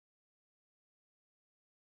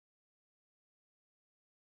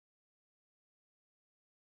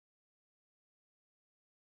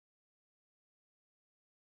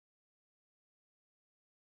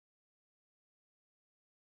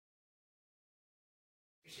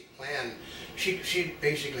Plan. She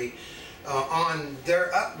basically on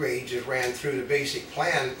their upgrades it ran through the basic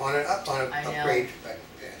plan on an upgrade.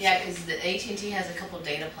 Yeah, because the AT&T has a couple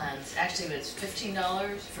data plans. Actually, it's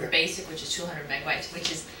 $15 for basic, which is 200 megabytes,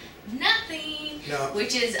 which is nothing. No.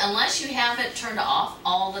 Which is, unless you have it turned off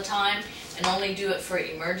all the time and only do it for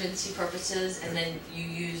emergency purposes, and then you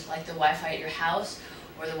use like the Wi-Fi at your house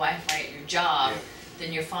or the Wi-Fi at your job,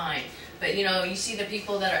 then you're fine. But you know, you see the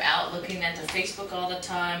people that are out looking at their Facebook all the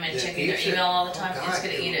time and checking their email all the time, it's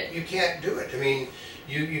going to eat it. You can't do it. I mean,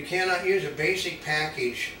 you cannot use a basic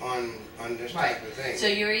package on this type of thing. So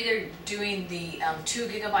you're either doing the 2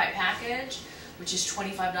 gigabyte package, which is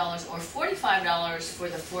 $25, or $45 for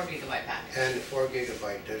the 4 gigabyte package. And the 4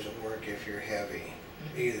 gigabyte doesn't work if you're heavy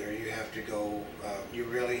either. You have to go, you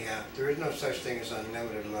really have, there is no such thing as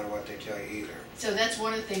unlimited no matter what they tell you either. So that's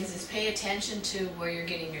one of the things, is pay attention to where you're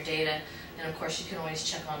getting your data. And of course you can always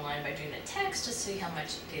check online by doing a text to see how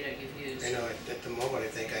much data you've used. I know, at the moment I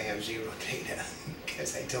think I have 0 data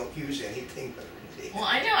because I don't use anything but data. Well,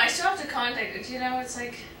 I know, I still have to contact it, you know, it's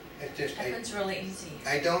like, it just happens really easy.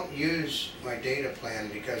 I don't use my data plan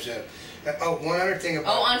because oh, one other thing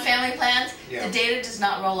about... Oh, on family plans, the data does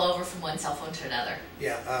not roll over from one cell phone to another.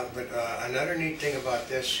 Yeah, but another neat thing about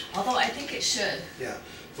this... Although I think it should. Yeah,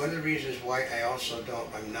 one of the reasons why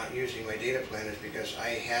I'm not using my data plan is because I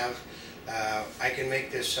have, I can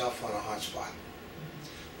make this cell phone a hotspot,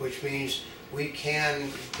 which means we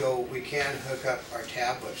can hook up our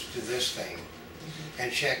tablets to this thing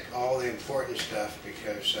and check all the important stuff,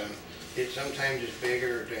 because it sometimes is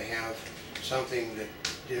bigger to have something that,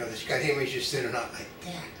 you know, that's got images that are not like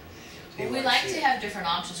that. So well, we like to have different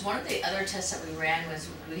options. One of the other tests that we ran was,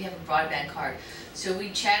 we have a broadband card, so we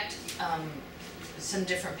checked some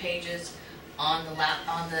different pages on the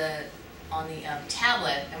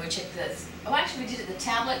tablet, and we checked this. Oh, actually, we did it the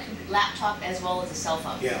tablet, laptop, as well as the cell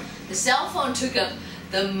phone. Yeah. The cell phone took up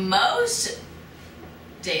the most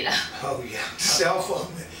data. Oh yeah, cell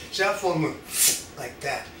phone went like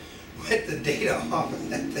that with the data off of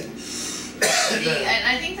that thing. And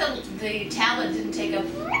I think the tablet didn't take up.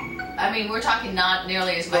 I mean, we're talking not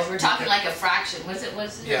nearly as much. We're talking like a fraction. Was it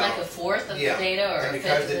like a fourth of the data, or and a fifth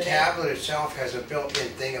because of the the tablet itself has a built-in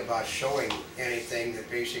thing about showing anything that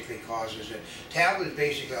basically causes it. Tablet,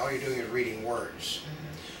 basically all you're doing is reading words,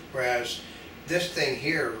 whereas this thing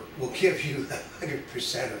here will give you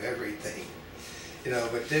 100% of everything. You know,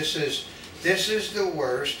 but this is the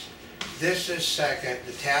worst. This is second.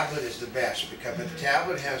 The tablet is the best, because but the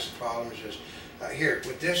tablet has the problems. Is here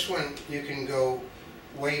with this one you can go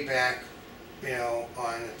way back, you know,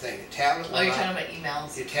 on the thing. The tablet. Oh, you're talking about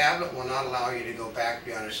emails. The tablet will not allow you to go back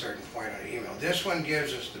beyond a certain point on email. This one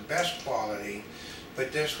gives us the best quality,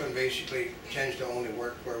 but this one basically tends to only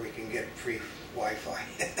work where we can get free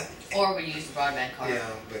Wi-Fi. Or we use the broadband card. Yeah,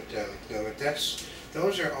 but no, but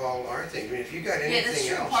those are all our things. I mean, if you got anything else...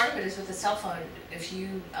 Yeah, that's true. Part of it is with the cell phone. If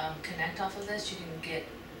you connect off of this, you can get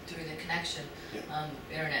through the connection,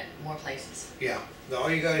 internet, more places. Yeah. All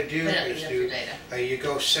you got to do is you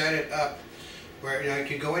go set it up where, you know, you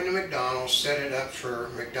could go into McDonald's, set it up for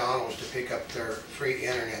McDonald's to pick up their free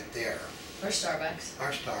internet there. Or Starbucks.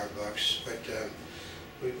 Or Starbucks, but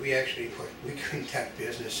we couldn't have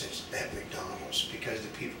business at McDonald's because the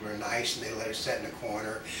people were nice and they let us sit in the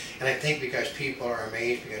corner. And I think because people are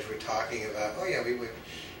amazed because we're talking about, oh yeah, we were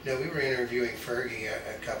interviewing Fergie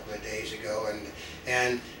a couple of days ago,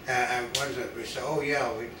 and what is it? We said, oh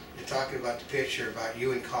yeah, we're talking about the picture about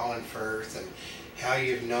you and Colin Firth and how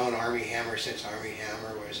you've known Armie Hammer since Armie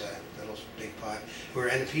Hammer was a little big pot.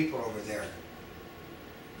 And the people over there.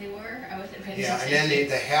 They were? I wasn't paying attention. Yeah, and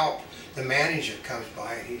then the manager comes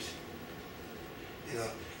by and he's, you know,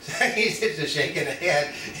 he's just shaking the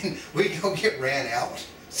head, and we don't get ran out.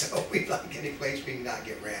 So we like any place we can not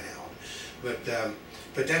get ran out.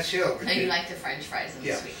 But that's it. No, you like the French fries and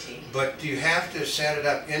the sweet tea. But you have to set it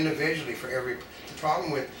up individually for every. The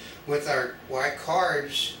problem with our white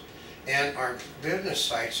cards and our business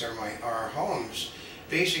sites or our homes.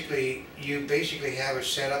 Basically, you have it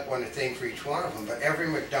set up on a thing for each one of them, but every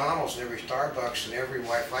McDonald's and every Starbucks and every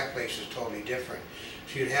Wi-Fi place is totally different.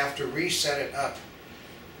 So you'd have to reset it up,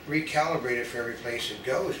 recalibrate it for every place it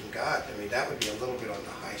goes, and God, I mean, that would be a little bit on the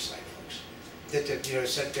high side, folks. You know,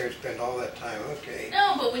 sit there and spend all that time, okay.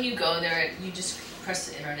 No, but when you go there, you just press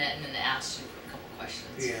the internet and then it asks you a couple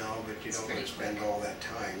questions. Yeah, but you don't want to spend all that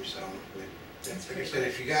time, so... Like I said,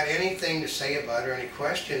 if you got anything to say about it or any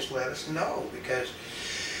questions, let us know, because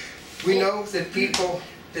we know that people,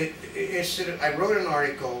 I wrote an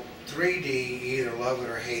article, 3D, you either love it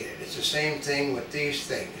or hate it. It's the same thing with these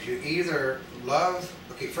things. You either love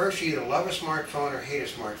Okay, first you either love a smartphone or hate a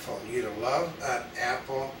smartphone. You either love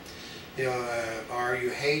Apple, or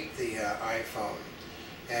you hate the iPhone.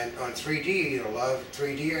 And on 3D, you either love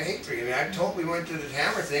 3D or hate 3D. I mean, we went to the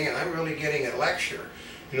Hammer thing, and I'm really getting a lecture.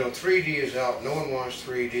 3D is out. No one wants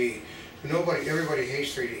 3D. Everybody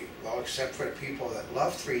hates 3D. Well, except for the people that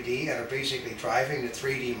love 3D and are basically driving the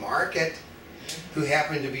 3D market, who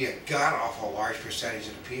happen to be a god-awful large percentage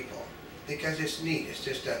of the people. Because it's neat. It's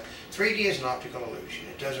just 3D is an optical illusion.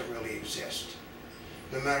 It doesn't really exist.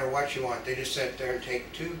 No matter what you want, they just sit there and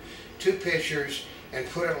take two pictures and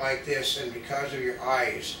put it like this, and because of your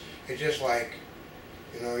eyes, it's just like,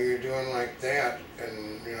 you're doing like that,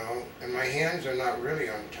 and my hands are not really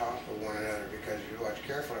on top of one another, because if you watch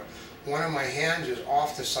carefully, one of my hands is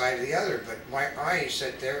off the side of the other, but my eyes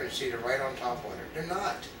sit there and see they're right on top of one another. They're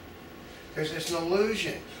not. It's an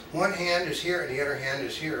illusion. One hand is here and the other hand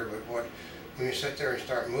is here, but when you sit there and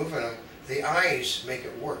start moving them, the eyes make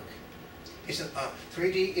it work.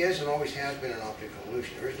 3D is and always has been an optical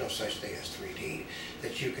illusion. There is no such thing as 3D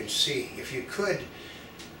that you can see. If you could,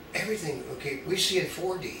 everything, okay, we see in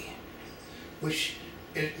 4D, which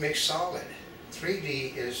it makes solid.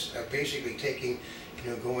 3D is basically taking,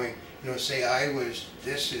 going, say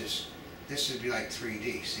this would be like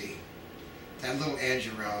 3D, see? That little edge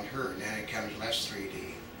around her, and then it becomes less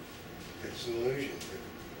 3D. It's an illusion.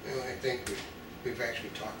 But, I think we've actually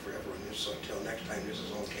talked forever on this, so until next time, this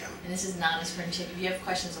is OCAM. And this is not a spring chicken. If you have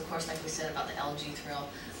questions, of course, like we said about the LG Thrill,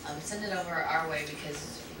 send it over our way,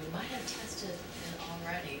 because we might have tested it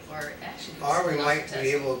already, or actually. Or we might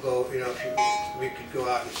be able to go, we could go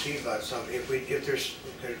out and see about something.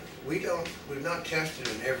 We've not tested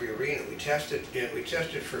in every arena. We tested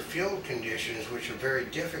for field conditions, which are very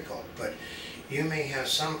difficult, but you may have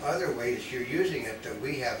some other ways you're using it that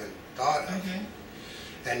we haven't thought of. Mm-hmm.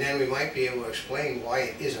 And then we might be able to explain why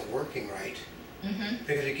it isn't working right. Mm-hmm.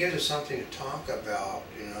 Because it gives us something to talk about,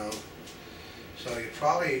 So you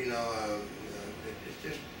probably, it's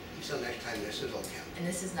just, until next time, this is OCAM. And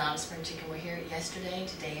this is not a spring chicken. We're here yesterday,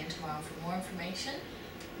 today, and tomorrow. For more information,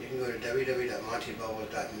 you can go to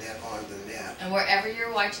www.montybubbles.net on the net. And wherever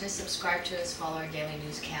you're watching us, subscribe to us, follow our daily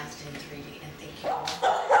newscast in 3D, and thank you.